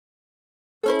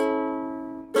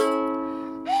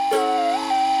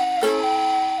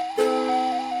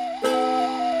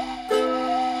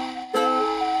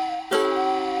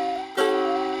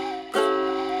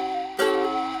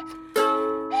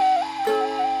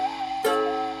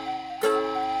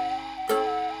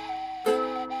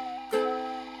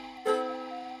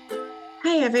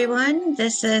everyone.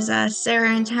 This is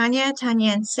Sarah and Tanya,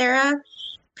 Tanya and Sarah,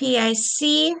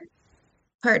 PIC,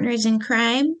 Partners in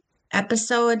Crime,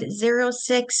 episode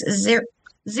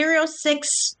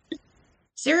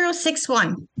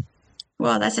 0606061.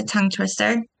 Well, that's a tongue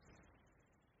twister.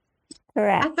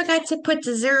 Correct. I forgot to put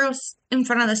the zeros in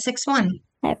front of the 6-1.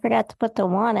 I forgot to put the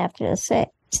 1 after the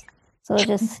 6. So it's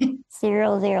just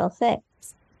 006.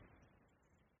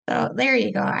 So there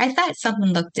you go. I thought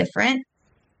something looked different.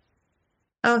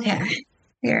 Okay,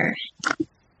 here.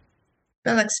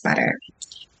 That looks better.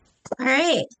 All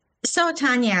right. So,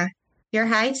 Tanya, you're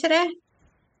high today?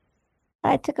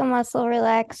 I took a muscle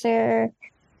relaxer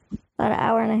about an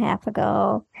hour and a half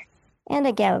ago and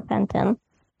a gabapentin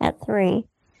at 3.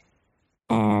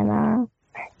 And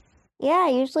yeah,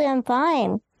 usually I'm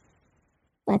fine.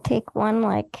 I take one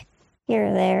like here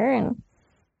or there and it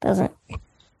doesn't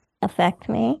affect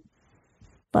me.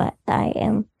 But I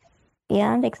am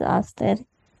beyond exhausted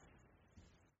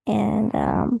and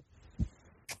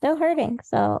still hurting.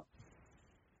 So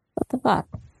what the fuck?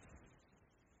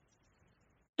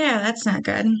 Yeah, that's not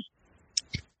good.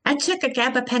 I took a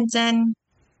gabapentin,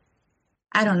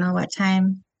 I don't know what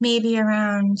time, maybe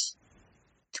around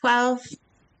 12.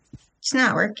 It's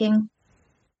not working,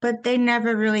 but they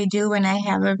never really do when I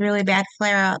have a really bad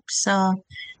flare-up. So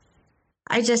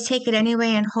I just take it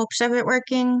anyway in hopes of it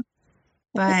working.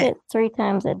 I take it 3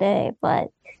 times a day, but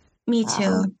me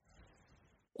too.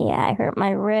 Yeah, I hurt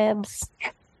my ribs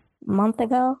a month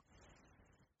ago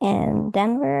in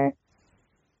Denver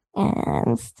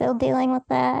and still dealing with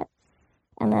that.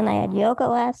 And then I had yoga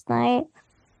last night,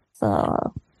 so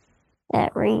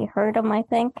that re-hurt them, I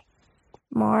think,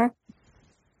 more.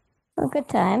 So good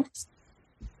times.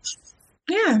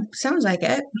 Yeah, sounds like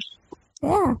it.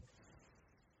 Yeah.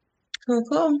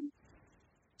 Cool.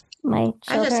 My children...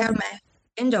 I just have my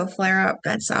endo flare-up,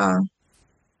 that's all.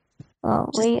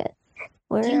 Well,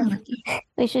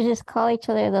 we should just call each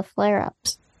other the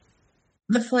flare-ups.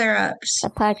 The flare-ups. The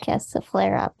podcast, the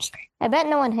flare-ups. I bet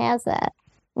no one has that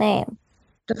name.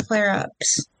 The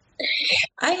flare-ups.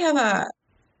 I have a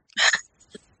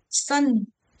sun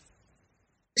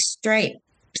stripe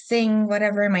thing,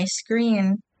 whatever, in my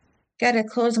screen. Gotta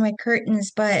close my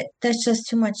curtains, but that's just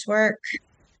too much work.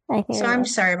 So I'm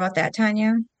sorry about that,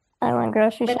 Tanya. I went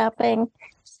grocery shopping.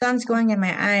 Sun's going in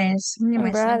my eyes. I need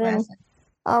my sunglasses.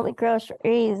 All the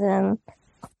groceries and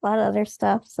a lot of other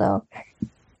stuff, so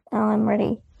now I'm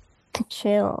ready to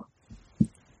chill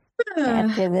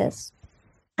after this.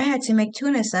 I had to make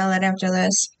tuna salad after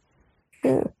this.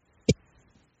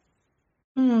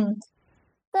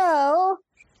 So,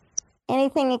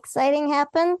 anything exciting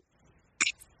happen?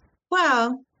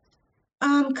 Well,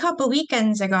 a couple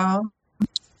weekends ago,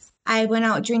 I went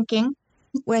out drinking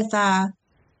with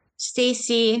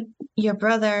Stacy, your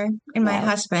brother, and my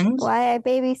husband. Why I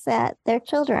babysat their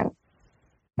children.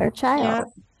 Their child. Yep.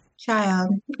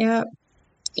 Child. Yep.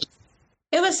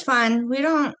 It was fun. We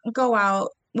don't go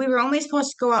out. We were only supposed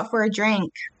to go out for a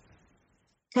drink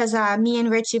because me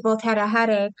and Richie both had a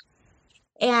headache.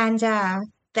 And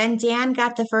then Dan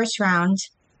got the first round.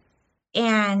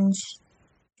 And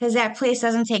because that place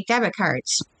doesn't take debit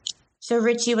cards. So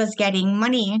Richie was getting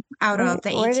money out of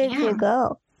the ATM. Where did you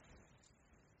go?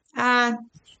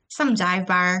 Some dive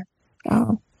bar.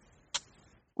 Oh.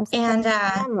 And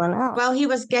while he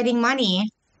was getting money,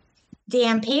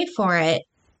 Dan paid for it.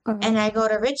 And I go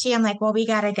to Richie, I'm like, well, we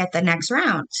got to get the next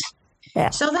round. Yeah.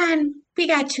 So then we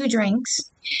got 2 drinks.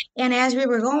 And as we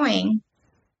were going,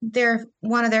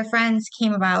 one of their friends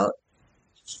came about,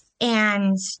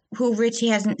 and who Richie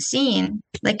hasn't seen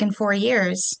like in 4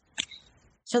 years.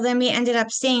 So then we ended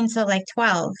up staying till like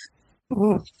 12.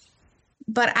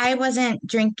 But I wasn't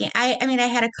drinking. I mean, I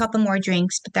had a couple more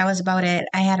drinks, but that was about it.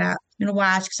 I had a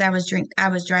watch because I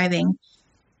was driving.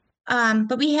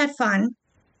 But we had fun.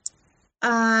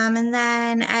 And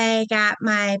then I got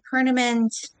my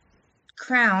permanent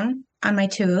crown on my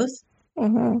tooth.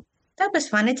 That was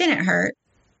fun. It didn't hurt.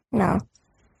 No.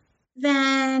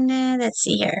 Then let's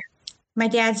see here. My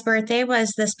dad's birthday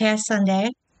was this past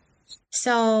Sunday.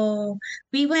 So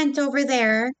we went over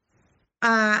there.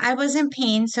 I was in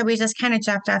pain, so we just kind of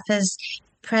dropped off his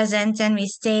present and we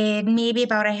stayed maybe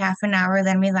about a half an hour.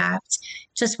 Then we left.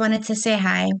 Just wanted to say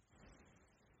hi.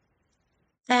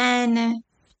 Then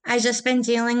I just been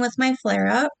dealing with my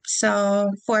flare-up,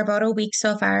 so for about a week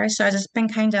so far. So I just been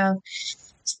kind of,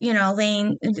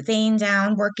 laying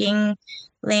down, working,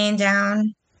 laying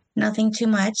down, nothing too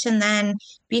much. And then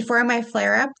before my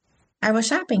flare-up, I was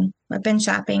shopping. I've been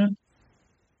shopping.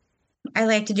 I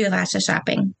like to do lots of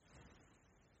shopping.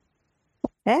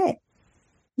 Hey.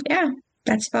 Yeah,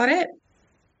 that's about it.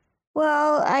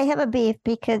 Well, I have a beef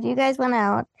because you guys went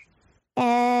out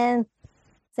and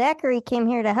Zachary came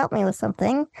here to help me with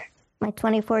something, my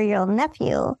 24-year-old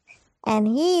nephew, and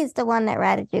he's the one that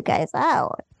ratted you guys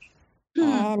out.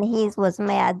 And he was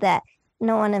mad that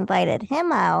no one invited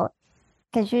him out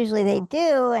because usually they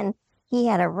do, and he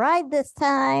had a ride this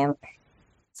time.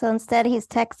 So instead, he's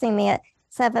texting me at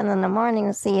 7 in the morning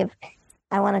to see if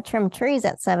I want to trim trees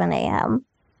at 7 a.m.,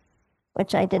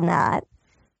 which I did not.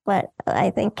 But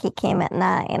I think he came at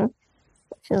 9,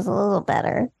 which is a little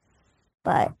better.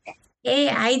 But Hey,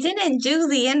 I didn't do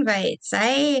the invites.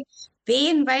 They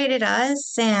invited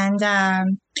us, and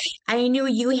I knew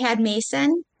you had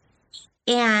Mason,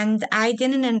 and I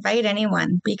didn't invite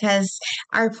anyone because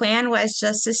our plan was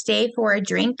just to stay for a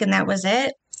drink, and that was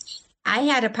it. I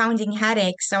had a pounding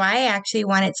headache, so I actually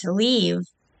wanted to leave,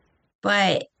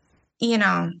 but you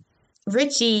know,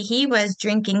 Richie, he was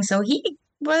drinking, so he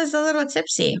was a little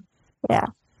tipsy. yeah.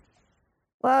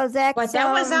 Well, But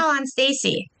that was all on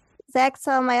Stacy. Zach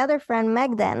saw my other friend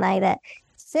Meg that night at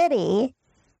City.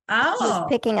 She was Oh,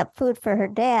 picking up food for her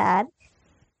dad.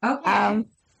 okay.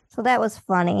 So that was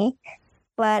funny.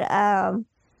 But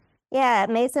yeah,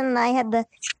 Mason and I had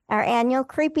our annual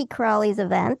Creepy Crawlies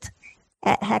event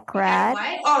at Heckrad.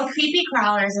 What? Oh, Creepy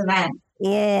Crawlers event.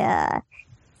 Yeah.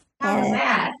 How was And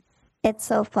that? it's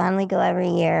so fun. We go every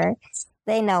year.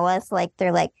 They know us. Like,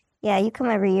 they're like, yeah, you come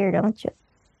every year, don't you?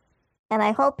 And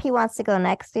I hope he wants to go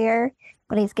next year,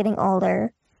 but he's getting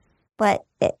older. But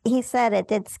he said it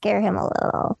did scare him a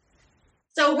little.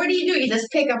 So what do? You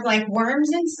just pick up like worms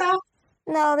and stuff?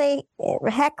 No,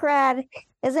 Heckrad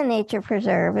is a nature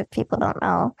preserve, if people don't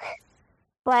know.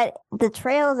 But the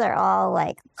trails are all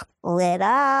like lit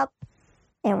up.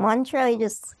 And one trail you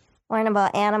just learn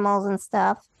about animals and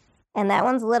stuff. And that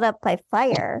one's lit up by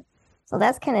fire. So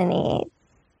that's kind of neat.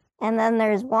 And then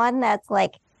there's one that's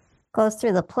like goes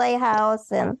through the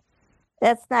playhouse, and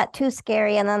that's not too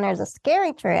scary. And then there's a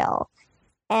scary trail.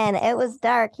 And it was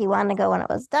dark. He wanted to go when it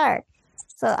was dark.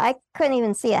 So I couldn't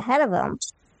even see ahead of him.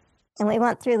 And we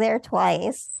went through there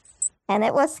twice. And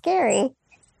it was scary.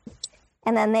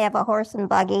 And then they have a horse and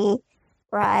buggy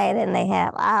ride, and they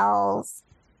have owls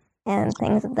and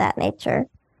things of that nature.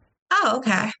 Oh,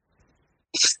 okay.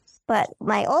 But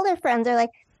my older friends are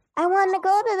like, I want to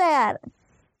go to that.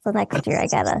 So next year I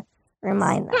gotta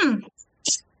remind them.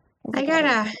 I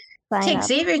gotta take up.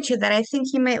 Xavier to that. I think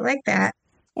he might like that.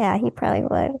 Yeah, he probably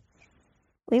would.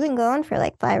 We've been going for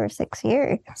like 5 or 6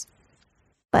 years.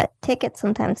 But tickets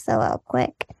sometimes sell out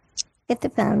quick. It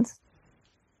depends.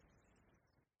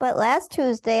 But last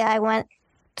Tuesday I went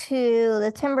to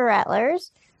the Timber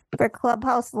Rattlers for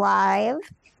Clubhouse Live.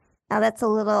 Now that's a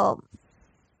little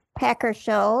Packer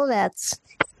show that's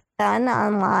done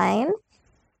online.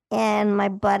 And my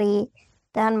buddy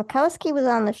Don Mikowski was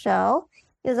on the show.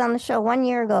 He was on the show 1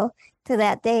 year ago to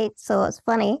that date, so it's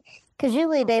funny because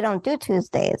usually they don't do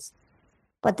Tuesdays,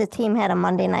 but the team had a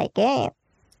Monday night game.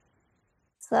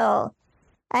 So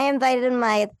I invited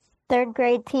my 3rd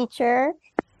grade teacher,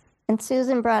 and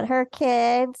Susan brought her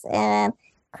kids, and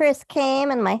Chris came,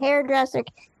 and my hairdresser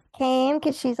came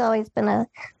because she's always been a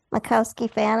Mikowski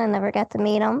fan and never got to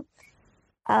meet him.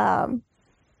 And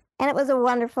it was a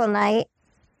wonderful night.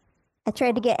 I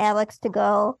tried to get Alex to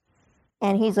go,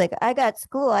 and he's like, I got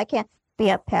school. I can't be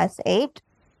up past 8.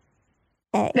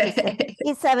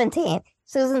 He's 17.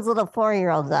 Susan's little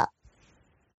 4-year-old's up.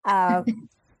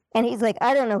 And he's like,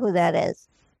 I don't know who that is.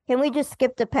 Can we just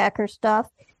skip the Packer stuff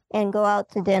and go out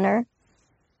to dinner?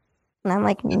 And I'm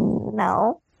like,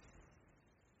 no.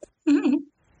 He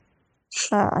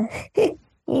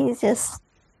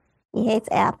hates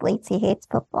athletes. He hates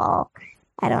football.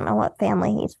 I don't know what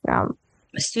family he's from.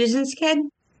 Susan's kid?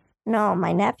 No,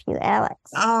 my nephew, Alex.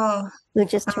 Oh. Who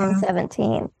just turned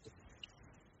 17.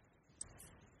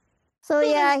 So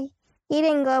yeah, he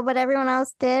didn't go, but everyone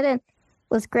else did. And it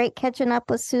was great catching up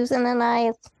with Susan and I,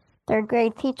 as 3rd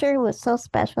grade teacher, who was so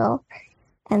special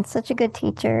and such a good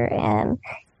teacher. And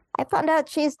I found out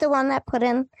she's the one that put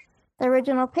in the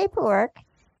original paperwork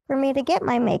for me to get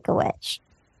my Make-A-Witch.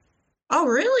 Oh,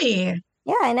 really?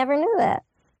 Yeah, I never knew that.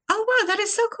 Oh, wow, that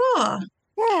is so cool.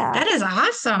 Yeah. That is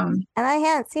awesome. And I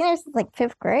hadn't seen her since like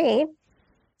 5th grade.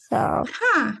 So,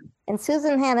 and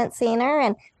Susan hadn't seen her,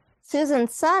 and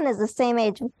Susan's son is the same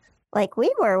age like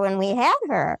we were when we had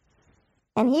her.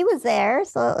 And he was there,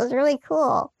 so it was really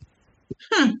cool.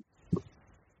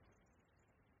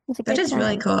 That is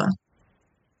really cool.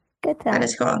 Good time. That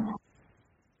is cool.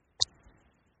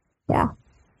 Yeah.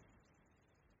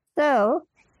 So,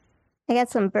 I got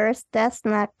some birth deaths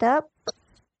knocked up.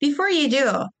 Before you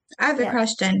do, I have a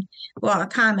question. Well, a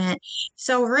comment.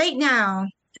 So right now,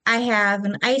 I have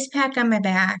an ice pack on my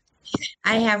back,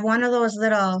 I have one of those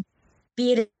little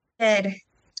beaded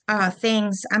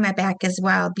things on my back as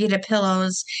well, beaded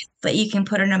pillows that you can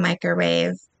put in a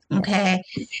microwave. Okay.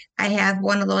 I have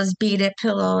one of those beaded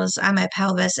pillows on my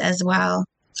pelvis as well.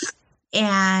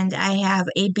 And I have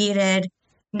a beaded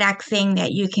neck thing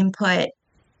that you can put,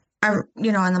 in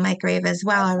the microwave as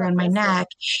well around my neck.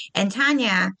 And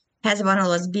Tanya has one of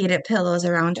those beaded pillows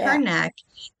around her neck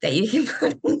that you can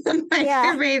put in the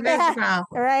microwave as well.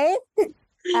 Right?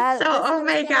 So, oh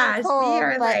my gosh, we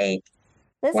are like,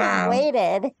 this wow. is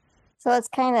weighted, so it's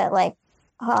kind of like,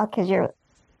 because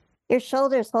your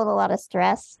shoulders hold a lot of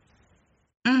stress.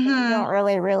 Mm-hmm. You don't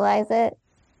really realize it.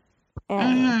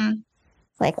 And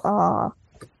it's like, oh,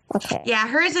 okay. Yeah,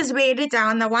 hers is weighted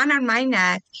down. The one on my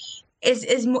neck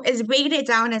is weighted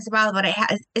down as well, but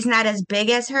it's not as big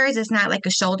as hers. It's not like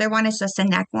a shoulder one. It's just a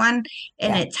neck one,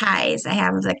 and it ties. I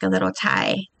have like a little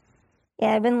tie.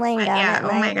 Yeah, I've been laying down at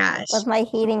night my gosh. with my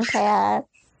heating pad,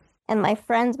 and my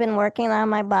friend's been working on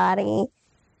my body,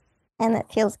 and it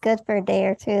feels good for a day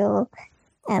or two,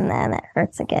 and then it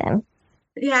hurts again.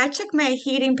 Yeah, I took my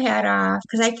heating pad off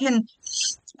because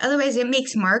otherwise it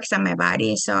makes marks on my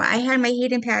body. So I had my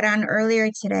heating pad on earlier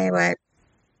today, but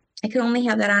I could only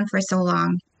have that on for so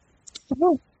long.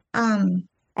 Mm-hmm.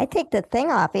 I take the thing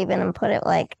off even and put it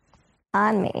like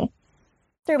on me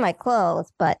through my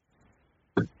clothes, but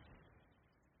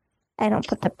I don't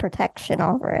put the protection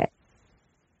over it.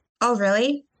 Oh,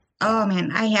 really? Oh,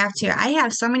 man, I have to. I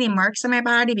have so many marks on my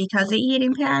body because of the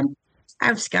heating pad. I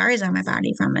have scars on my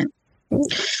body from it.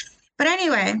 But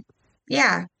anyway,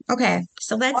 yeah. Okay,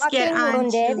 so let's get on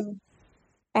to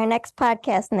our next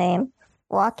podcast name,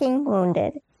 Walking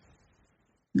Wounded.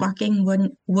 Walking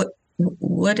what?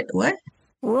 Wounded.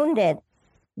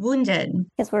 Wounded.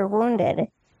 Because we're wounded,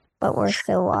 but we're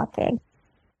still walking,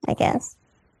 I guess.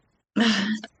 All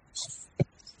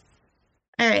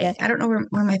right. Yeah. I don't know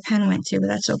where my pen went to, but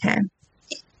that's okay.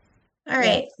 All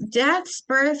right. Deaths,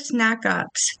 births,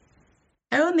 knockups.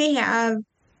 I only have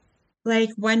like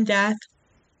one death.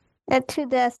 I had 2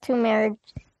 deaths, 2 marriages,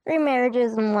 3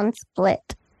 marriages, and 1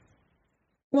 split.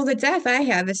 Well, the death I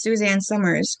have is Suzanne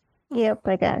Summers. Yep,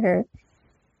 I got her.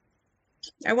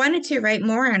 I wanted to write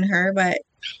more on her, but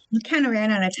we kind of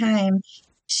ran out of time.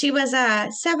 She was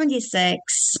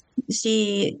 76.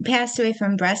 She passed away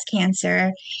from breast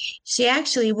cancer. She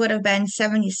actually would have been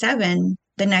 77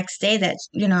 the next day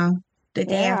the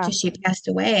day after she passed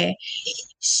away.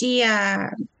 She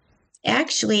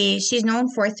actually, she's known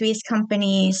for Three's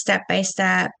Company, Step by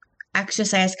Step,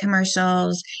 exercise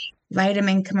commercials,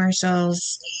 vitamin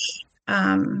commercials.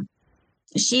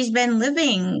 She's been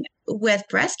living with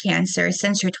breast cancer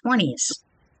since her 20s.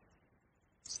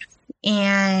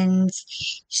 And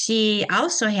she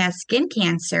also had skin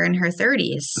cancer in her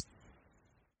 30s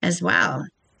as well.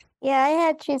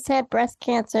 Yeah, she's had breast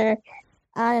cancer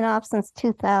on and off since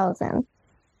 2000.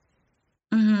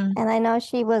 Mm-hmm. And I know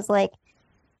she was like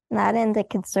not into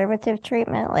conservative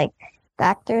treatment like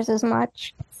doctors as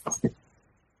much.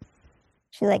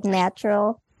 She like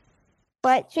natural.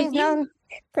 But she's known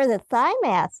for the Thigh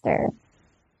Master.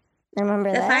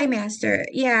 Remember that? The Thigh Master.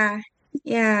 Yeah.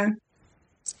 Yeah.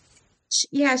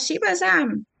 Yeah, she was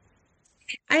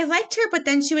I liked her, but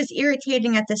then she was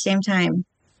irritating at the same time.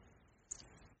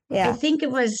 Yeah. I think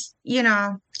it was,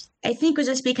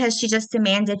 just because she just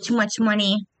demanded too much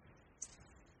money.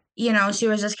 She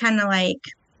was just kind of like,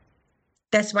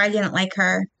 that's why I didn't like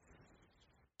her.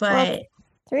 But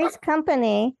Three's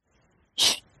Company,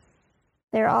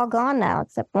 they're all gone now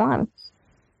except one.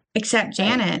 Except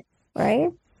Janet.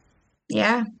 Right?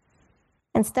 Yeah.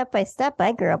 And Step by Step,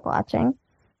 I grew up watching.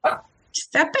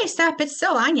 Step by Step, it's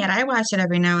still on yet. I watch it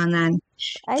every now and then.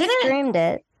 I streamed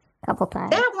it a couple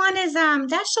times. That one is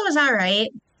that show is all right.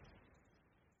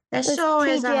 That show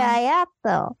is TGIF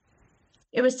though.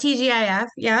 It was TGIF,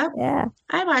 yeah. Yeah.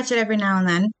 I watch it every now and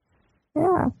then.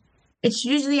 Yeah. It's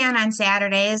usually on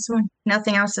Saturdays when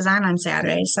nothing else is on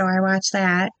Saturdays, so I watch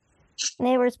that. And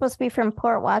they were supposed to be from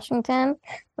Port Washington,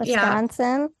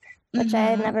 Wisconsin, which I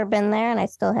had never been there and I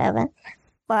still haven't.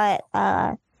 But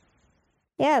that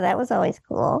was always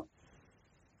cool.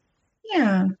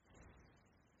 Yeah.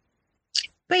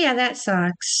 But yeah, that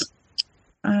sucks.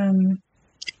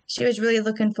 She was really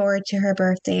looking forward to her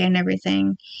birthday and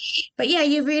everything. But yeah,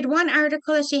 you read one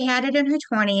article that she had it in her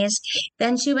 20s.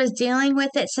 Then she was dealing with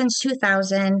it since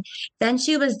 2000. Then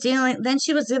she was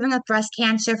living with breast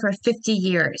cancer for 50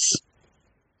 years.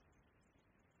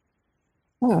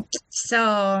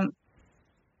 So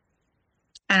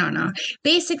I don't know.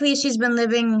 Basically, she's been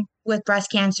living with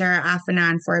breast cancer off and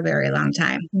on for a very long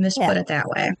time. Let's put it that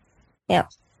way. Yeah.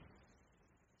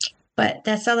 But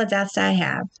that's all the deaths I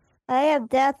have. I have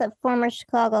death of former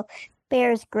Chicago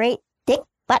Bears great Dick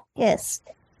Butkus.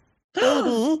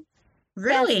 80 passed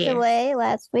Really? away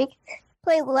last week.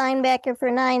 Played linebacker for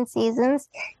 9 seasons,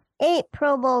 8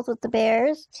 Pro Bowls with the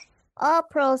Bears, All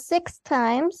Pro 6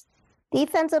 times,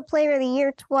 Defensive Player of the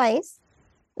Year twice,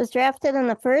 was drafted in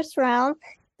the first round,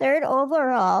 3rd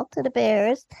overall to the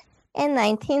Bears in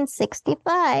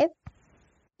 1965.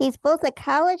 He's both a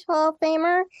college Hall of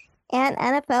Famer and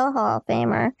NFL Hall of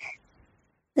Famer.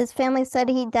 His family said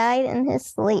he died in his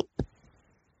sleep.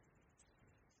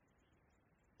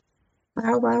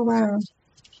 Wow, wow, wow.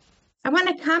 I want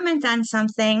to comment on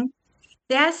something.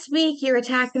 Last week you were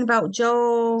talking about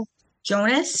Joe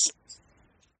Jonas,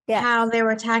 Yeah. how they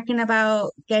were talking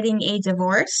about getting a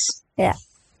divorce. Yeah.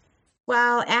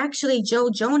 Well, actually, Joe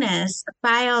Jonas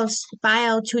filed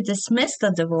to dismiss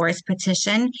the divorce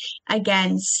petition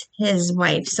against his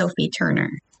wife, Sophie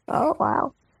Turner. Oh,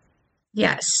 wow.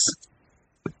 Yes.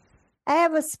 I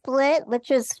have a split,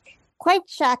 which is quite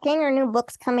shocking. Her new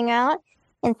book's coming out,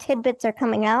 and tidbits are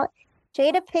coming out.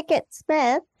 Jada Pickett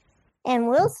Smith and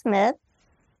Will Smith,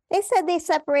 they said they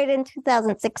separated in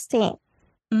 2016.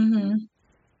 Mm-hmm.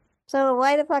 So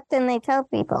why the fuck didn't they tell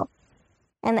people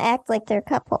and act like they're a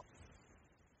couple?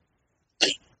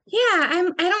 Yeah,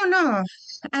 I don't know.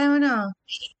 I don't know.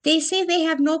 They say they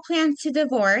have no plans to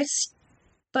divorce,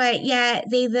 but yet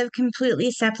they live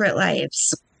completely separate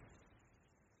lives.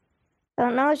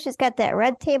 Don't know. She's got that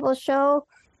Red Table show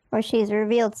where she's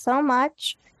revealed so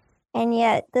much, and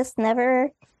yet this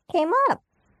never came up.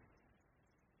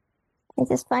 I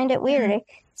just find it weird,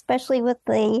 especially with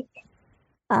the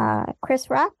Chris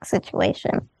Rock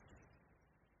situation.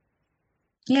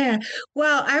 Yeah.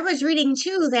 Well, I was reading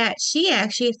too that she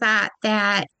actually thought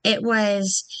that it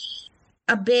was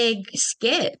a big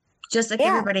skit, just like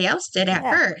everybody else did at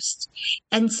first,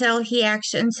 until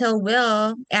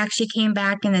Will actually came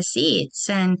back in the seats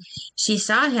and she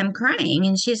saw him crying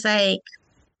and she's like,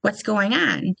 what's going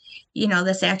on?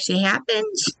 This actually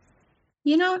happened,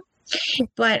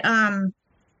 but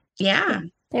yeah.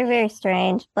 They're very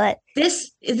strange, but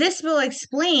this will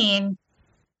explain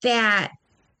that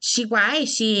why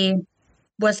she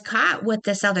was caught with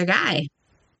this other guy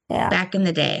back in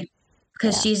the day,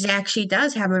 because she's actually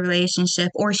does have a relationship,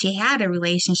 or she had a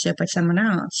relationship with someone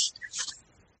else.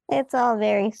 It's all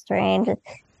very strange.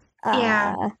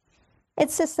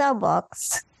 It's to sell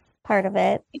books, part of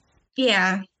it.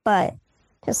 Yeah. But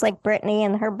just like Britney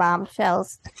and her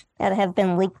bombshells that have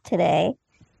been leaked today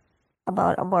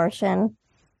about abortion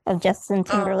of Justin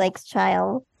Timberlake's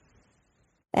child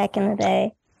back in the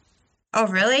day. Oh,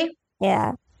 really?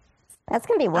 Yeah. That's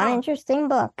going to be one interesting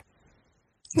book.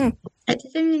 I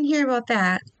didn't hear about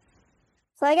that.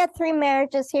 So I got 3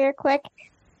 marriages here quick.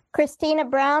 Christina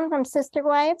Brown from Sister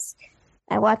Wives.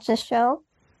 I watched the show.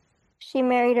 She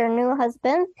married her new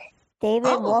husband,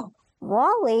 David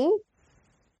Wally.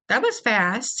 That was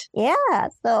fast. Yeah.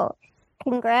 So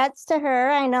congrats to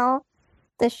her. I know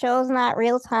the show's not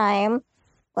real time.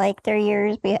 Like they're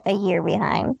a year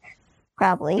behind,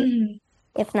 probably,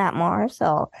 if not more.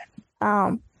 So,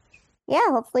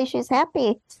 hopefully she's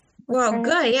happy. Well,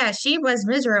 good. Yeah, she was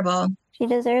miserable. She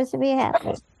deserves to be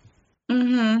happy.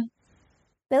 Mm-hmm.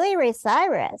 Billy Ray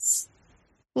Cyrus.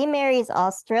 He marries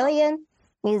Australian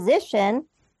musician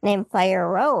named Fire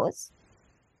Rose.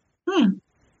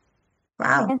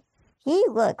 Wow. And he's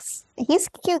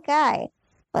a cute guy,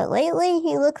 but lately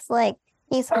he looks like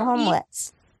he's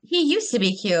homeless. He used to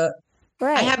be cute.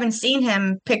 Right. I haven't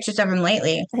seen pictures of him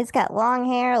lately. He's got long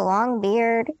hair, long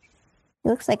beard. He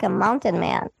looks like a mountain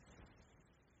man.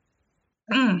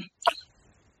 And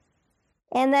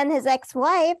then his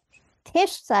ex-wife,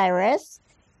 Tish Cyrus,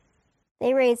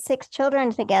 they raised 6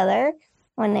 children together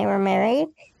when they were married.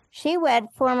 She wed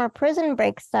former Prison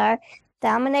Break star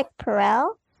Dominic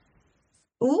Perel.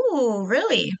 Ooh,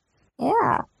 really?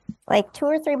 Yeah, like 2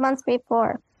 or 3 months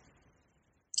before.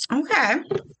 Okay.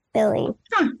 Billy.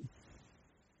 Huh.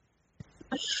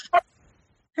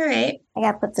 All right. I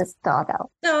gotta put this dog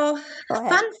out. So,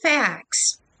 fun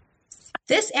facts.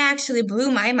 This actually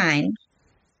blew my mind.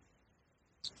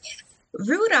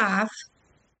 Rudolph,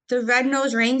 the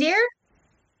red-nosed reindeer,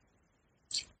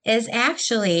 is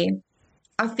actually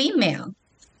a female.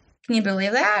 Can you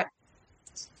believe that?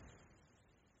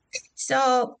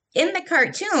 So, in the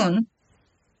cartoon,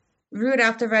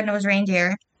 Rudolph the Red-Nosed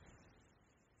Reindeer,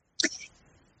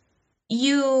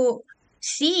 you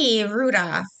see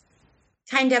Rudolph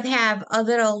kind of have a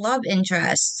little love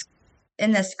interest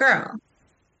in this girl.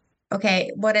 Okay,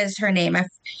 what is her name?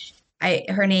 I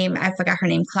forgot her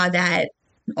name, Claudette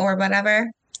or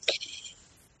whatever.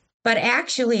 But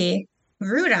actually,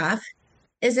 Rudolph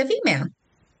is a female.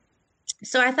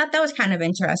 So I thought that was kind of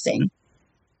interesting.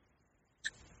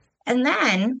 And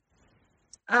then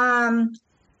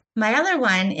my other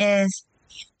one is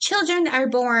children are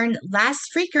born less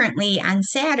frequently on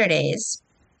Saturdays.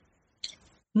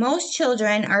 Most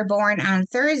children are born on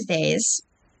Thursdays,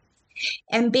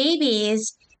 and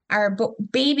babies are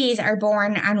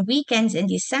born on weekends in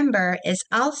December is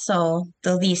also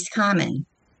the least common.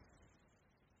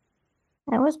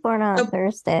 I was born on a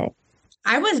Thursday.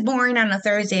 I was born on a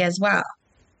Thursday as well.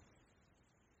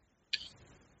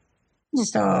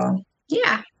 So,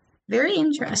 yeah, very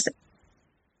interesting.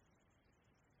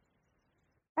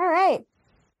 All right.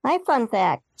 My fun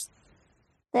fact.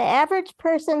 The average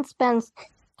person spends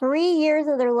 3 years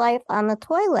of their life on the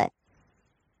toilet.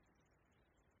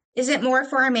 Is it more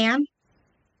for a man?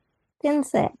 Didn't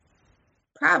say.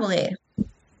 Probably.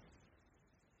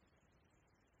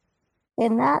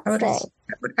 Did not say.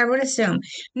 I would assume.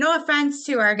 No offense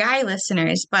to our guy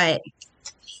listeners, but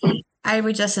I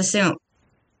would just assume.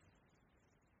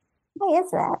 Why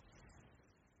is that?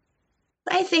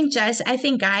 I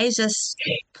think guys just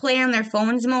play on their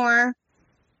phones more,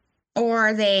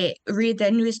 or they read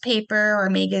the newspaper or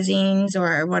magazines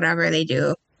or whatever they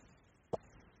do.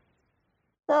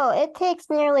 So it takes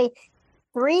nearly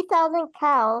 3,000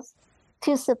 cows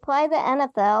to supply the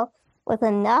NFL with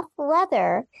enough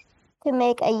leather to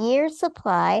make a year's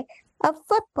supply of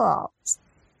footballs.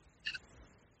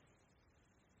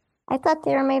 I thought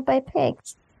they were made by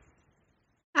pigs.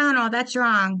 I don't know. That's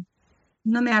wrong.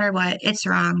 No matter what, it's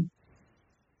wrong.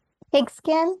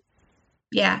 Pigskin?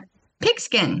 Yeah.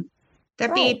 Pigskin.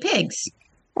 That'd be pigs.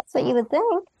 That's what you would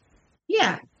think.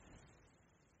 Yeah.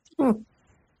 All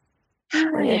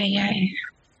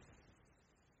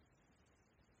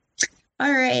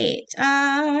right.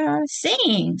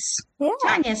 Sayings. Yeah.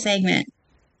 Tanya segment.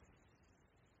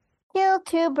 Kill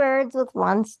 2 birds with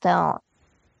 1 stone.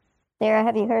 Sarah,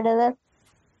 have you heard of this?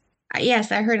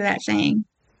 Yes, I heard of that saying.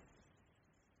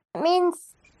 It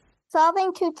means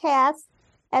solving 2 tasks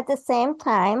at the same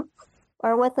time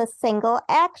or with a single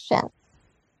action.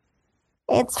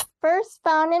 It's first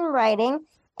found in writing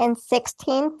in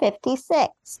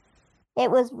 1656. It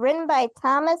was written by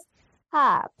Thomas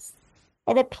Hobbes.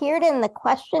 It appeared in the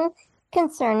question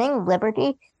concerning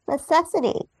liberty,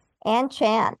 necessity, and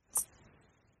chance.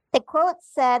 The quote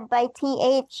said by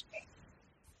T.H.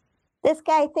 This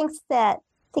guy thinks that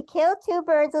to kill 2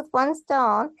 birds with 1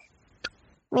 stone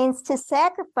means to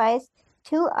sacrifice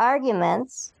 2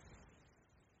 arguments,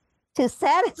 to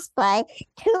satisfy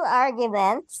 2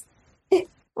 arguments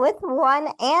with 1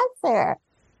 answer,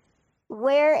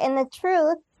 where in the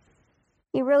truth,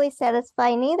 you really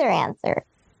satisfy neither answer.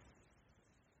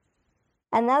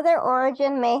 Another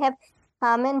origin may have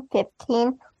come in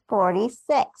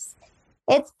 1546.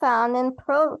 It's found in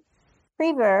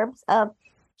Proverbs of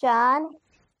John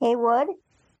Haywood.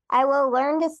 I will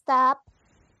learn to stop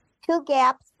 2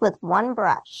 gaps with 1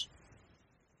 brush.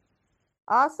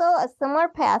 Also, a similar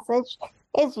passage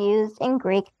is used in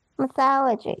Greek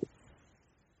mythology.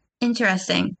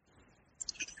 Interesting.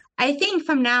 I think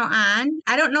from now on,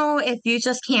 I don't know if you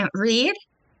just can't read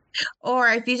or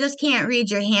if you just can't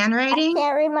read your handwriting. I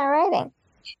can't read my writing.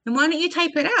 Then why don't you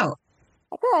type it out?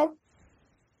 I could.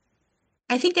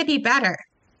 I think that'd be better.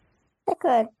 I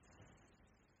could.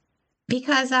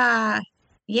 Because,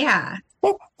 yeah.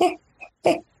 All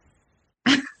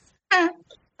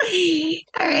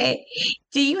right.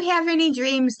 Do you have any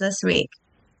dreams this week?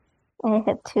 I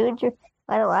had quite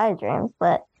a lot of dreams,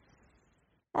 but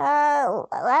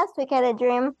last week I had a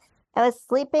dream. I was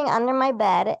sleeping under my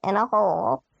bed in a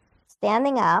hole,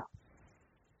 standing up,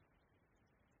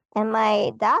 and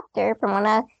my doctor from when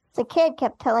I was a kid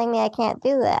kept telling me I can't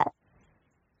do that.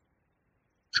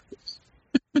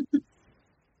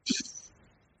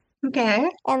 Okay.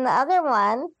 And the other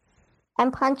one,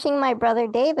 I'm punching my brother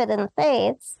David in the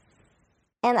face,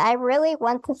 and I really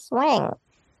want to swing.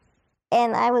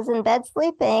 And I was in bed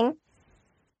sleeping,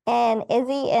 and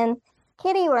Izzy and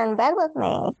Kitty were in bed with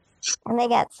me, and they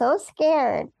got so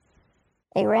scared,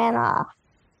 they ran off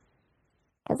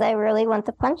because I really want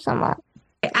to punch someone.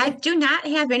 I do not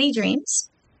have any dreams.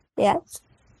 Yes.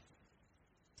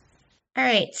 All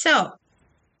right. So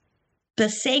the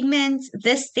segment,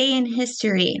 This Day in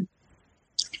History.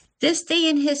 This Day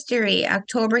in History,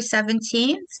 October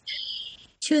 17th,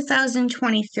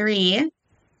 2023.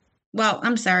 Well,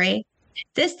 I'm sorry.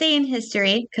 This Day in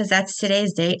History, because that's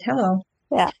today's date. Hello.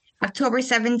 Yeah. October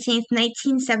 17th,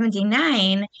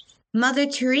 1979, Mother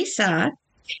Teresa,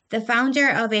 the founder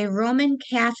of a Roman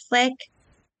Catholic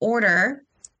order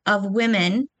of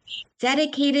women,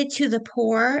 dedicated to the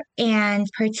poor and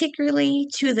particularly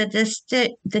to the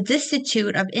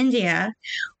destitute of India,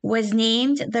 was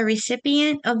named the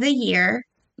recipient of the year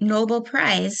Nobel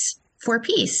Prize for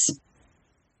Peace.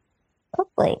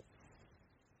 Hopefully.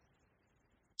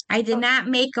 I did not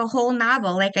make a whole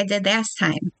novel like I did last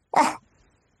time.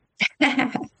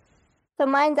 So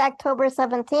mine's October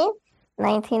 17th,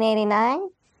 1989.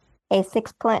 A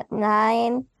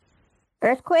 6.9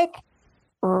 earthquake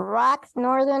rocks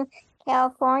Northern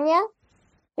California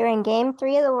during Game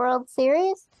 3 of the World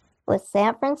Series with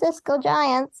San Francisco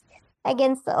Giants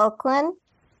against the Oakland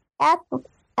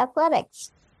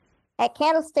Athletics at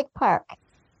Candlestick Park.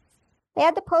 They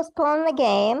had to postpone the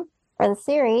game or the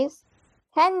series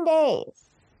 10 days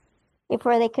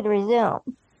before they could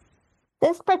resume.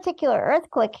 This particular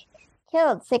earthquake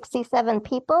killed 67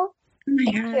 people,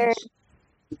 injured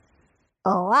a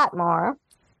lot more,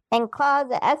 and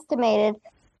caused an estimated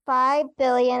 $5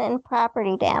 billion in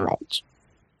property damage.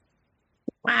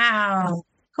 Wow.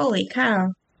 Holy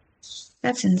cow.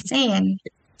 That's insane.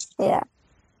 Yeah.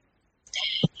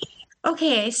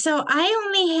 Okay, so I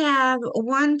only have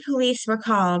one police were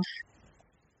called.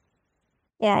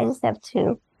 Yeah, I just have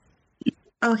two.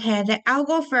 Okay, I'll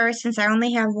go first since I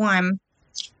only have one.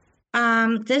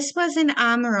 This was in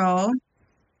Amaro.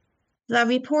 The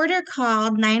reporter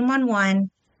called 911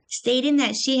 stating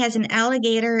that she has an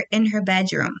alligator in her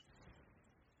bedroom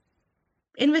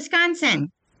in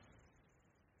Wisconsin.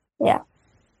 Yeah.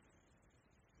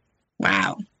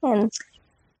 Wow. And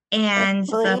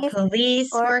the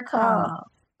police were called.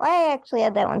 Well, I actually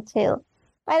had that one too.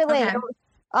 By the way, Okay. the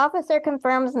officer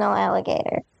confirms no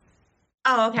alligator.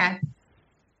 Oh, okay.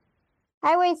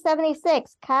 Highway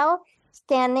 76, cow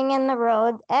standing in the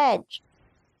road edge.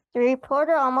 The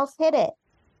reporter almost hit it.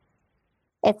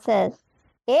 It says,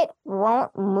 "It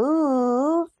won't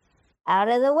move out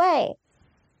of the way."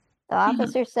 The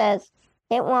officer says,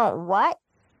 "It won't what?"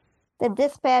 The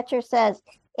dispatcher says,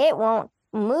 "It won't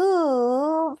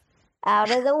move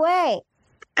out of the way."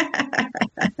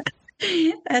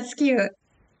 That's cute.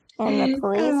 And the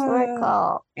police were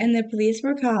called. And the police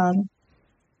were called.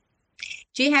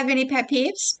 Do you have any pet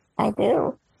peeves? I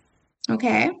do.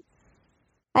 Okay.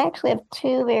 I actually have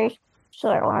two very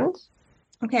short ones.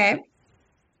 Okay.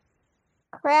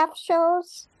 Craft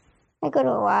shows. I go to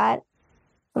a lot.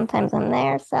 Sometimes I'm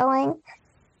there selling.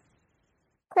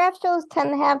 Craft shows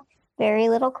tend to have very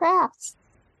little crafts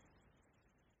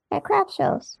at craft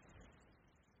shows.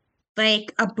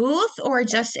 Like a booth or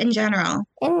just in general?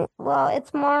 Well,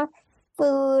 it's more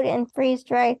food and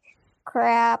freeze-dried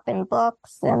crap and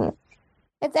books, and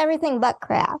it's everything but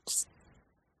crafts.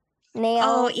 Nails.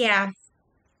 Oh, yeah.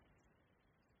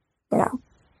 You know.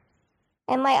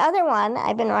 And my other one,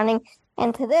 I've been running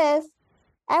into this,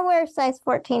 I wear size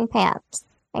 14 pants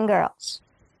and girls.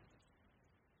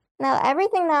 Now,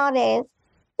 everything nowadays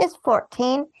is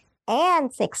 14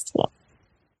 and 16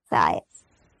 size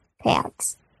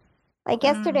pants. Like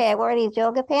yesterday, I wore these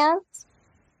yoga pants,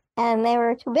 and they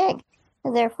were too big.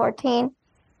 They're 14,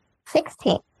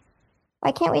 16.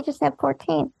 Why can't we just have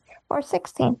 14 or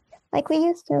 16 like we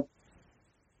used to?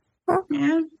 Huh?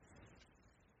 Yeah.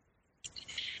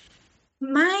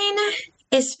 Mine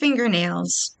is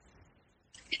fingernails.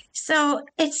 So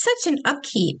it's such an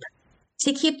upkeep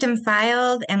to keep them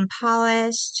filed and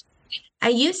polished. I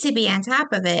used to be on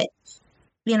top of it.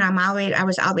 You know, I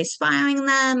was always filing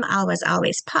them. I was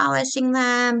always polishing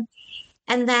them.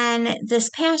 And then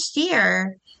this past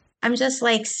year, I'm just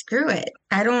like, screw it.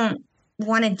 I don't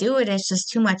want to do it. It's just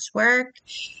too much work.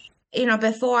 You know,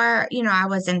 before, I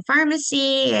was in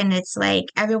pharmacy and it's like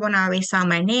everyone always saw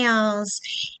my nails.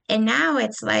 And now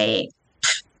it's like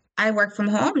I work from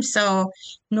home, so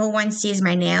no one sees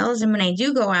my nails. And when I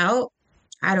do go out,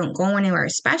 I don't go anywhere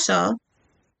special.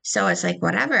 So it's like,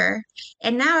 whatever.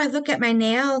 And now I look at my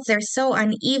nails, they're so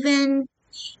uneven.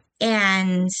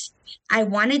 And I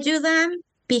want to do them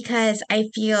because I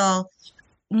feel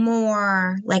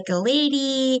more like a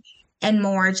lady and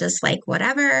more just like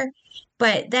whatever.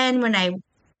 But then when I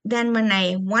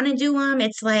want to do them,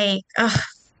 it's like, ugh,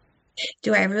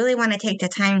 do I really want to take the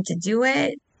time to do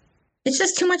it? It's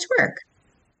just too much work.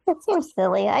 It seems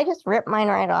silly. I just rip mine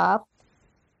right off.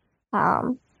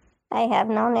 I have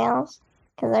no nails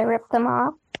because I ripped them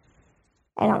off.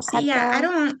 I don't cut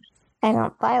them. I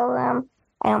don't file them.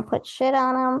 I don't put shit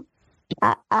on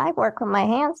them. I work with my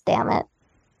hands, damn it.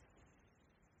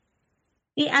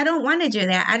 Yeah, I don't want to do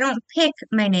that. I don't pick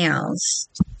my nails.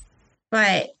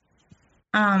 But,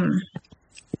 what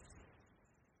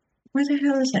the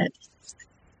hell is it?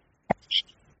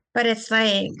 But it's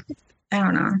like, I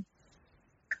don't know.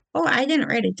 Oh, I didn't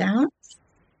write it down.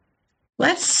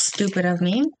 That's stupid of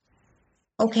me.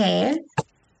 Okay.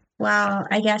 Well,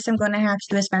 I guess I'm going to have to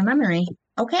do this by memory.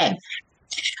 Okay.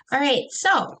 All right.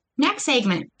 So, next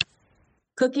segment,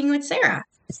 cooking with Sarah.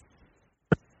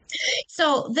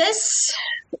 So, this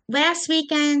last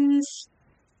weekend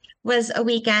was a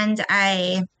weekend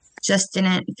I just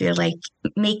didn't feel like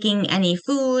making any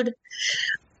food.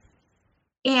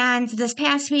 And this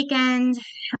past weekend,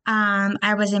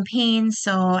 I was in pain,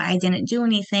 so I didn't do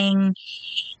anything.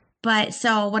 But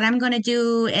so what I'm going to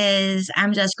do is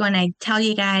I'm just going to tell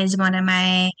you guys one of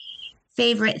my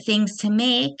favorite things to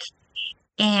make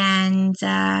and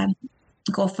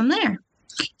go from there.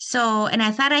 So, and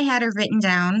I thought I had it written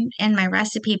down in my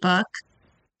recipe book,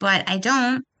 but I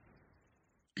don't.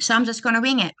 So I'm just going to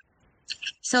wing it.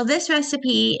 So this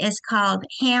recipe is called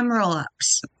ham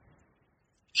roll-ups.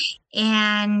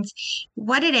 And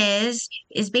what it is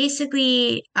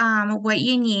basically what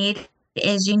you need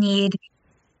is you need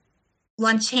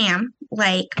lunch ham,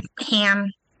 like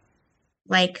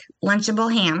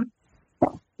lunchable ham,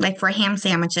 like for ham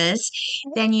sandwiches.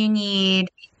 Then you need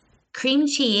cream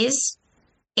cheese,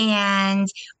 and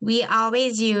we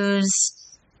always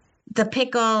use the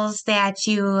pickles that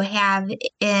you have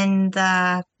in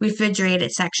the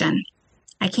refrigerated section.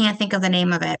 I can't think of the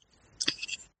name of it,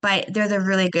 but they're the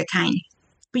really good kind.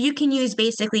 But you can use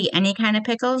basically any kind of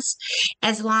pickles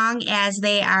as long as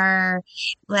they are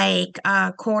like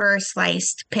quarter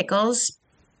sliced pickles.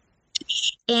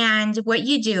 And what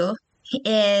you do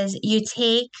is you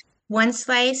take one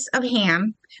slice of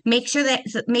ham, make sure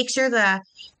the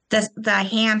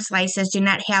ham slices do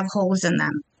not have holes in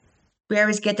them. We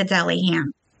always get the deli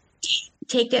ham.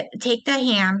 Take the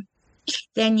ham,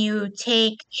 then you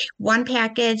take one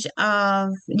package of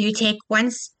you take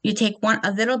one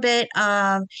a little bit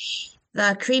of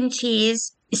the cream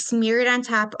cheese, smear it on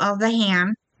top of the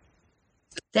ham.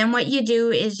 Then what you do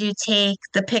is you take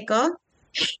the pickle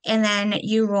and then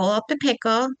you roll up the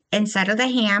pickle inside of the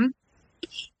ham.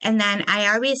 And then I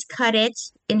always cut it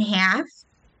in half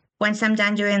once I'm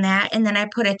done doing that. And then I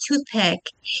put a toothpick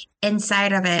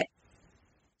inside of it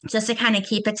just to kind of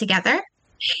keep it together.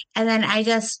 And then I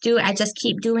just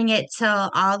keep doing it till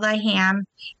all the ham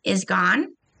is gone.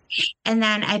 And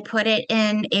then I put it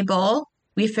in a bowl,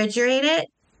 refrigerate it,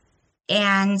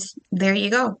 and there you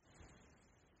go.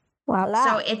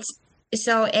 Voila.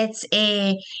 So it's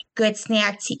a good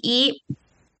snack to eat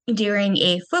during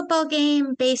a football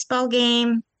game, baseball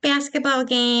game, basketball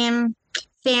game,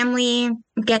 family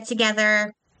get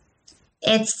together.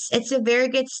 It's a very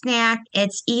good snack.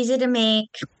 It's easy to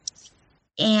make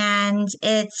and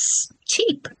it's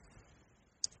cheap.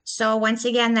 So once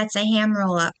again, that's a ham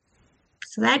roll up.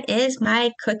 So that is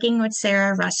my cooking with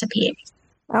Sarah recipe.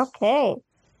 Okay.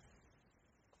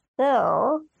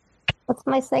 So, what's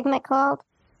my segment called?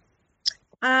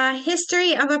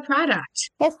 History of a product.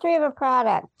 History of a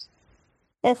product.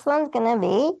 This one's going to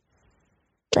be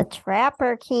the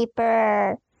Trapper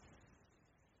Keeper.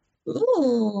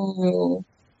 Ooh.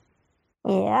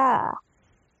 Yeah.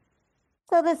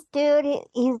 So this dude,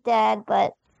 he's dead,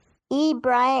 but E.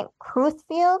 Bryant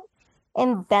Cruthfield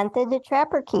invented the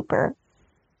Trapper Keeper.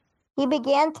 He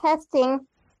began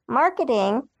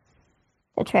marketing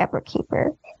the Trapper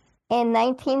Keeper in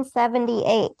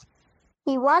 1978.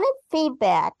 He wanted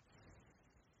feedback,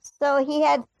 so he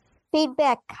had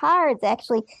feedback cards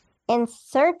actually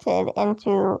inserted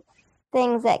into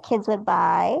things that kids would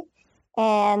buy,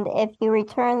 and if you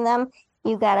return them,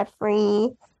 you got a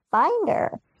free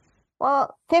binder.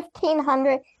 Well,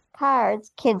 1,500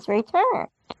 cards kids returned.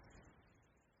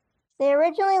 They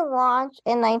originally launched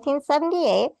in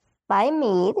 1978 by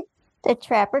Mead. The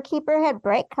Trapper Keeper had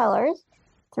bright colors,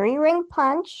 3-ring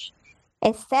punch,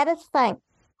 a satisfying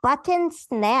button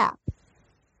snap.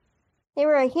 They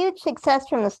were a huge success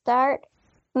from the start.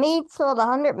 Mead sold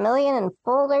 100 million in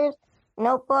folders,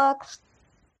 notebooks,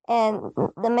 and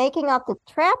the making of the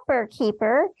Trapper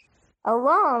Keeper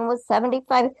alone was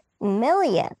 75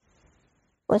 million.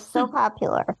 Was so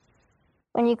popular.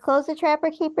 When you close the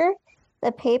Trapper Keeper,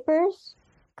 the papers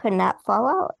could not fall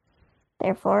out.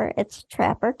 Therefore, it's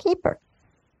Trapper Keeper.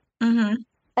 Mm-hmm.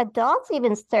 Adults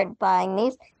even started buying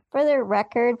these for their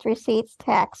records, receipts,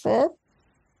 taxes.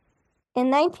 In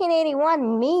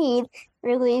 1981, Mead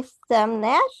released them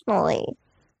nationally.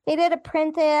 They did a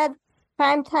print ad,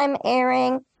 primetime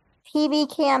airing, TV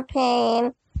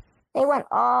campaign. They went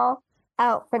all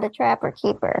out for the Trapper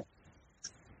Keeper.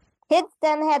 Kids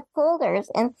then had folders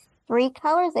in 3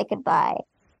 colors they could buy: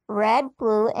 red,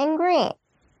 blue, and green.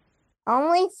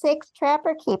 Only 6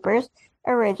 Trapper Keepers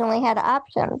originally had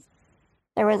options.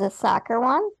 There was a soccer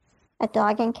one, a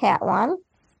dog and cat one,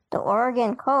 the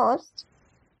Oregon Coast,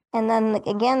 and then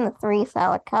again the 3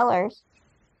 solid colors.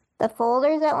 The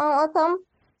folders that went with them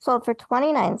sold for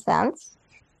 29 cents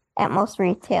at most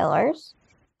retailers,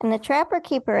 and the Trapper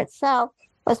Keeper itself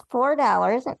was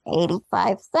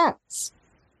 $4.85.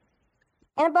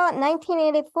 In about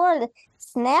 1984, the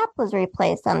snap was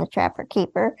replaced on the Trapper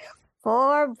Keeper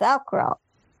for Velcro,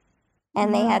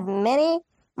 and they had many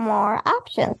more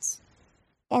options.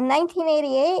 In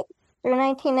 1988 through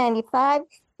 1995,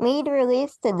 Mead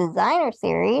released the Designer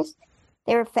series.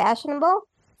 They were fashionable,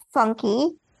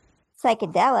 funky,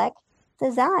 psychedelic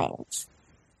designs.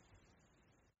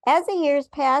 As the years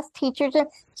passed, teachers and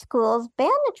schools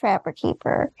banned the Trapper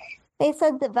Keeper. They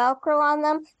said the Velcro on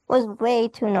them was way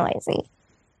too noisy.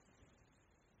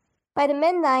 By the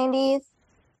mid-90s,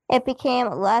 it became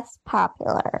less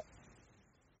popular.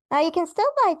 Now, you can still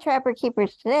buy Trapper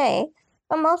Keepers today,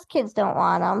 but most kids don't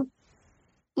want them.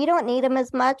 You don't need them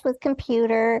as much with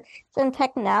computers and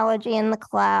technology in the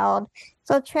cloud.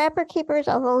 So Trapper Keepers,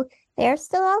 although they're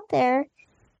still out there,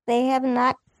 they have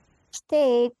not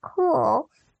stayed cool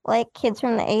like kids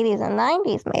from the 80s and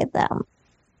 90s made them.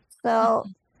 So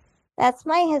that's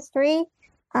my history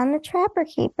on the Trapper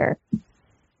Keeper.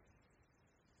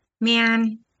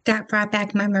 Man, that brought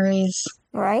back memories.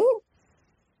 Right?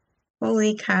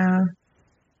 Holy cow.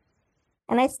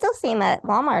 And I still see them at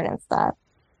Walmart and stuff.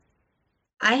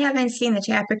 I haven't seen the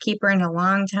Trapper Keeper in a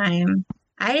long time.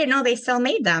 I didn't know they still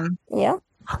made them. Yeah.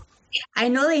 I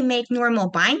know they make normal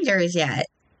binders yet.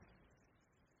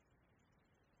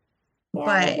 Yeah,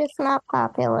 but they're just not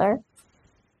popular.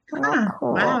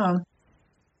 Cool. Wow.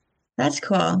 That's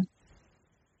cool. All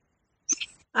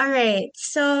right.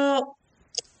 So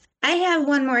I have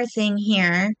one more thing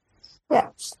here. Yeah.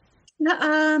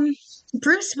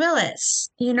 Bruce Willis,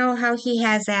 you know how he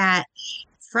has that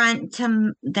front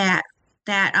to that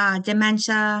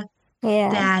dementia,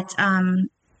 Yeah.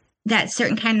 that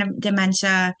certain kind of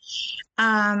dementia.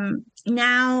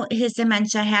 Now his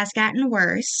dementia has gotten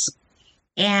worse,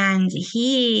 and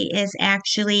he is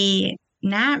actually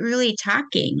not really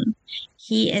talking.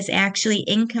 He is actually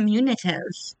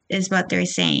incommunicative, is what they're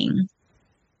saying.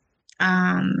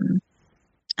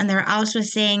 And they're also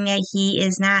saying that he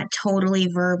is not totally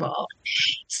verbal.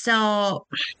 So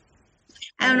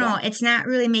I don't know. It's not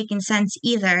really making sense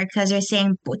either, because they're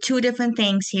saying two different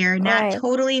things here, not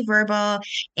totally verbal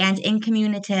and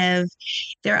incommunicative.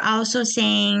 They're also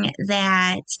saying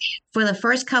that for the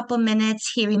first couple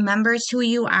minutes, he remembers who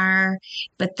you are,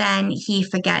 but then he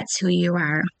forgets who you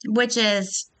are, which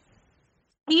is,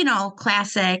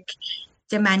 classic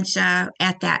dementia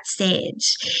at that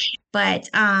stage. But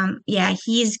yeah,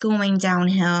 he's going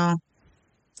downhill.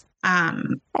 I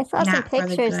saw some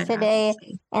pictures today,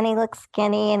 obviously. And he looked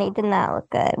skinny, and he did not look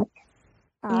good.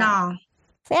 No.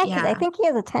 Yeah, I think he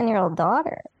has a 10-year-old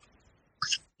daughter.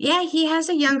 Yeah, he has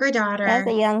a younger daughter. He has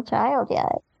a young child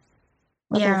yet.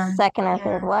 With his second or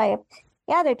third wife.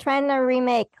 Yeah, they're trying to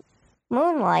remake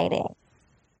Moonlighting.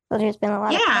 So there's been a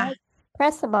lot of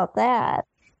press about that.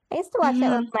 I used to watch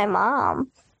that with my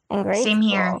mom in grade school. Same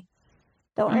here.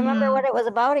 Don't remember what it was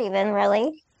about even,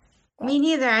 really. Me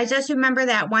neither. I just remember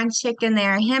that one chick in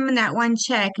there, him and that one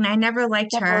chick, and I never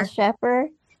liked her. Shepherd.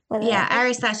 Yeah, I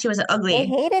always thought she was ugly. They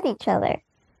hated each other.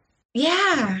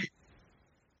 Yeah.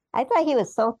 I thought he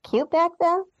was so cute back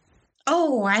then.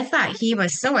 Oh, I thought he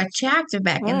was so attractive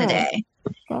back in the day.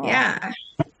 Yeah.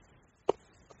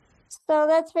 So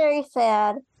that's very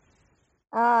sad.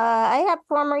 I have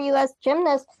former U.S.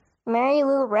 gymnast Mary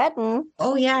Lou Retton.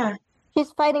 Oh, yeah.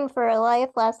 She's fighting for her life,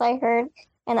 last I heard,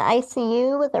 in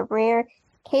ICU with a rare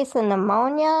case of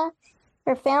pneumonia.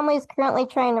 Her family is currently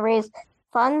trying to raise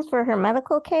funds for her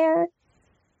medical care.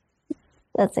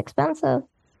 That's expensive.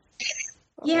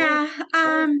 Yeah.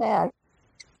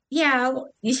 Yeah.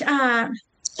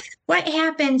 What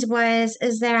happened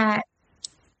is that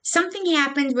something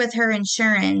happened with her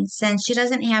insurance, and she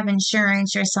doesn't have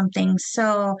insurance or something.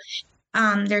 So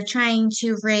they're trying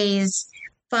to raise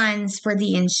funds for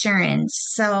the insurance.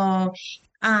 So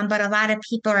but a lot of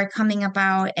people are coming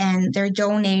about and they're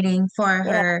donating for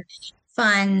her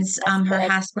funds, her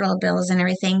hospital bills and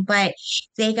everything. But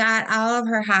they got all of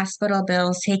her hospital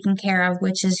bills taken care of,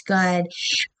 which is good.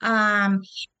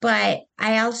 But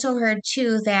I also heard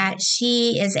too that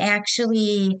she is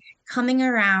actually coming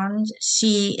around.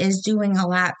 She is doing a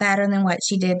lot better than what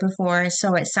she did before.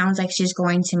 So it sounds like she's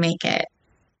going to make it.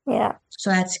 Yeah. So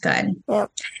that's good.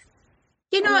 Yep.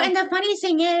 And the funny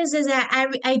thing is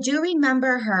that I do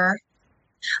remember her.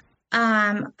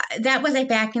 That was like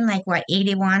back in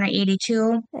 81 or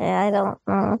 82. Yeah, I don't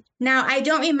know. Now, I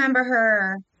don't remember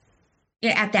her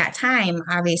at that time,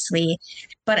 obviously,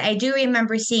 but I do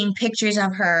remember seeing pictures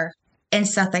of her and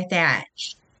stuff like that.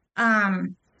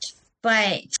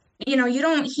 But you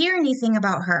don't hear anything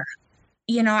about her.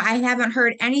 I haven't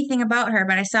heard anything about her,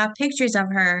 but I saw pictures of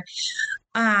her,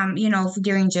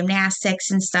 during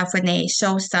gymnastics and stuff when they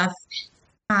show stuff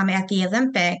at the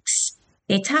Olympics.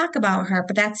 They talk about her,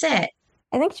 but that's it.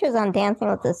 I think she was on Dancing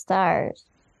with the Stars.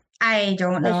 I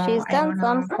don't know. She's done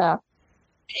some stuff.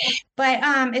 But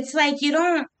it's like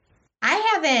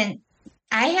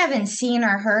I haven't seen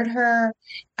or heard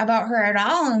about her at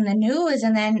all in the news,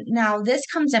 and then now this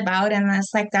comes about, and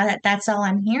it's like that's all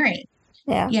I'm hearing.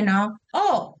 Yeah.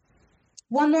 Oh,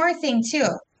 one more thing too.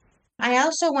 I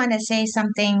also want to say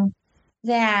something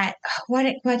that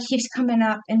what keeps coming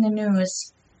up in the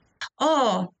news.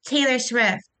 Oh, Taylor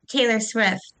Swift. I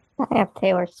have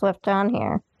Taylor Swift on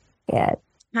here. Yeah.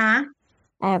 Huh?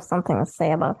 I have something to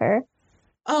say about her.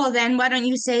 Oh, then why don't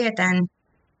you say it then?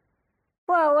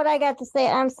 Well, what I got to say,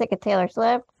 I'm sick of Taylor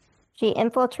Swift. She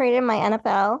infiltrated my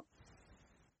NFL.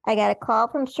 I got a call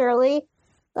from Shirley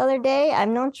the other day. I've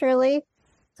known Shirley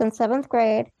since 7th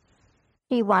grade.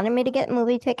 She wanted me to get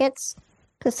movie tickets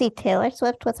to see Taylor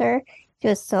Swift with her. She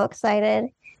was so excited.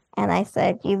 And I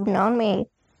said, you've known me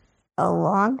a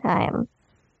long time.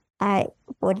 I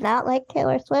would not like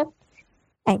Taylor Swift.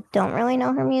 I don't really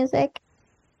know her music.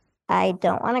 I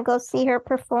don't want to go see her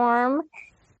perform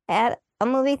at a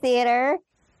movie theater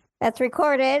that's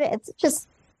recorded. It's just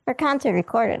her concert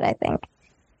recorded, I think.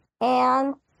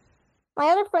 And my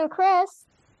other friend, Chris,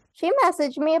 she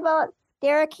messaged me about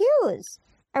Derek Hughes.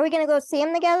 Are we going to go see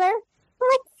him together? I'm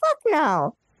like, fuck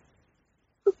no.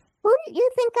 Who do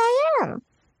you think I am?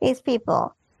 These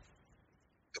people.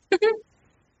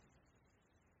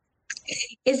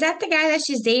 Is that the guy that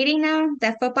she's dating now?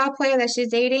 That football player that she's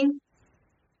dating?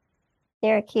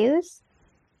 Derek Hughes?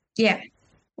 Yeah.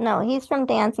 No, he's from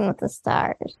Dancing with the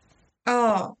Stars.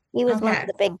 Oh. He was one of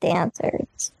the big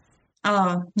dancers.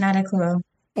 Oh, not a clue.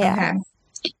 Yeah. Okay.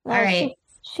 No, all right.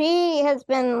 She has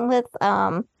been with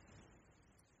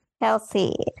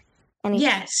Kelsey. And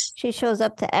yes. She shows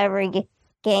up to every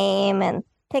game, and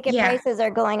ticket prices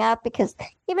are going up because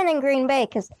even in Green Bay,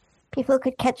 because people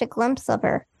could catch a glimpse of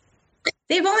her.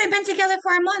 They've only been together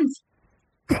for a month.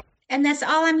 And that's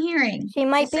all I'm hearing. She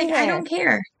might be like, there. I don't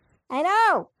care. I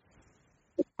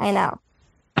know.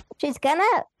 She's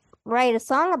gonna write a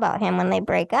song about him when they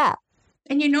break up.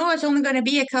 And it's only going to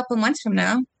be a couple months from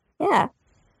now. Yeah.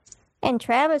 And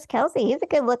Travis Kelce, he's a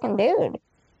good-looking dude.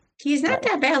 He's not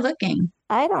that bad looking.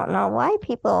 I don't know why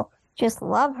people just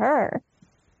love her.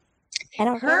 I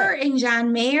don't Her and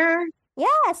John Mayer?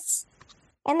 Yes.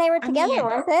 And they were together,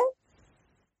 weren't they?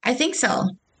 I think so. I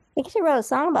think she wrote a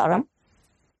song about him.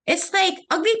 It's like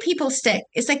ugly people stick.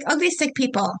 It's like ugly stick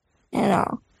people. I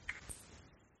know.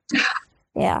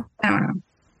 Yeah. I don't know.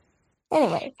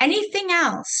 Anyway. Anything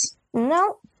else?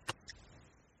 No.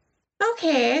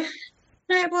 Okay. All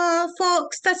right, well,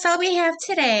 folks, that's all we have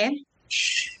today.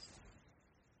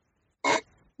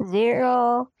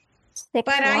 0, 6, But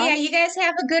yeah, you guys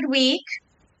have a good week.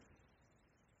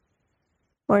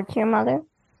 Word to your mother.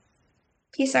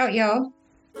 Peace out, yo.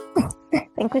 I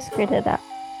think we screwed it up.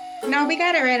 No, we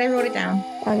got it right. I wrote it down.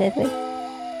 Oh, did we?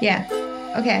 Yeah.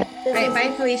 Okay. All right,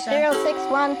 bye, Felicia.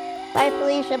 061. Bye,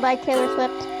 Felicia. Bye, Taylor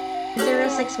Swift.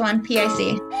 061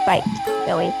 PIC. Bye,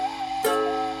 Joey.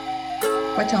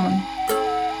 What tone?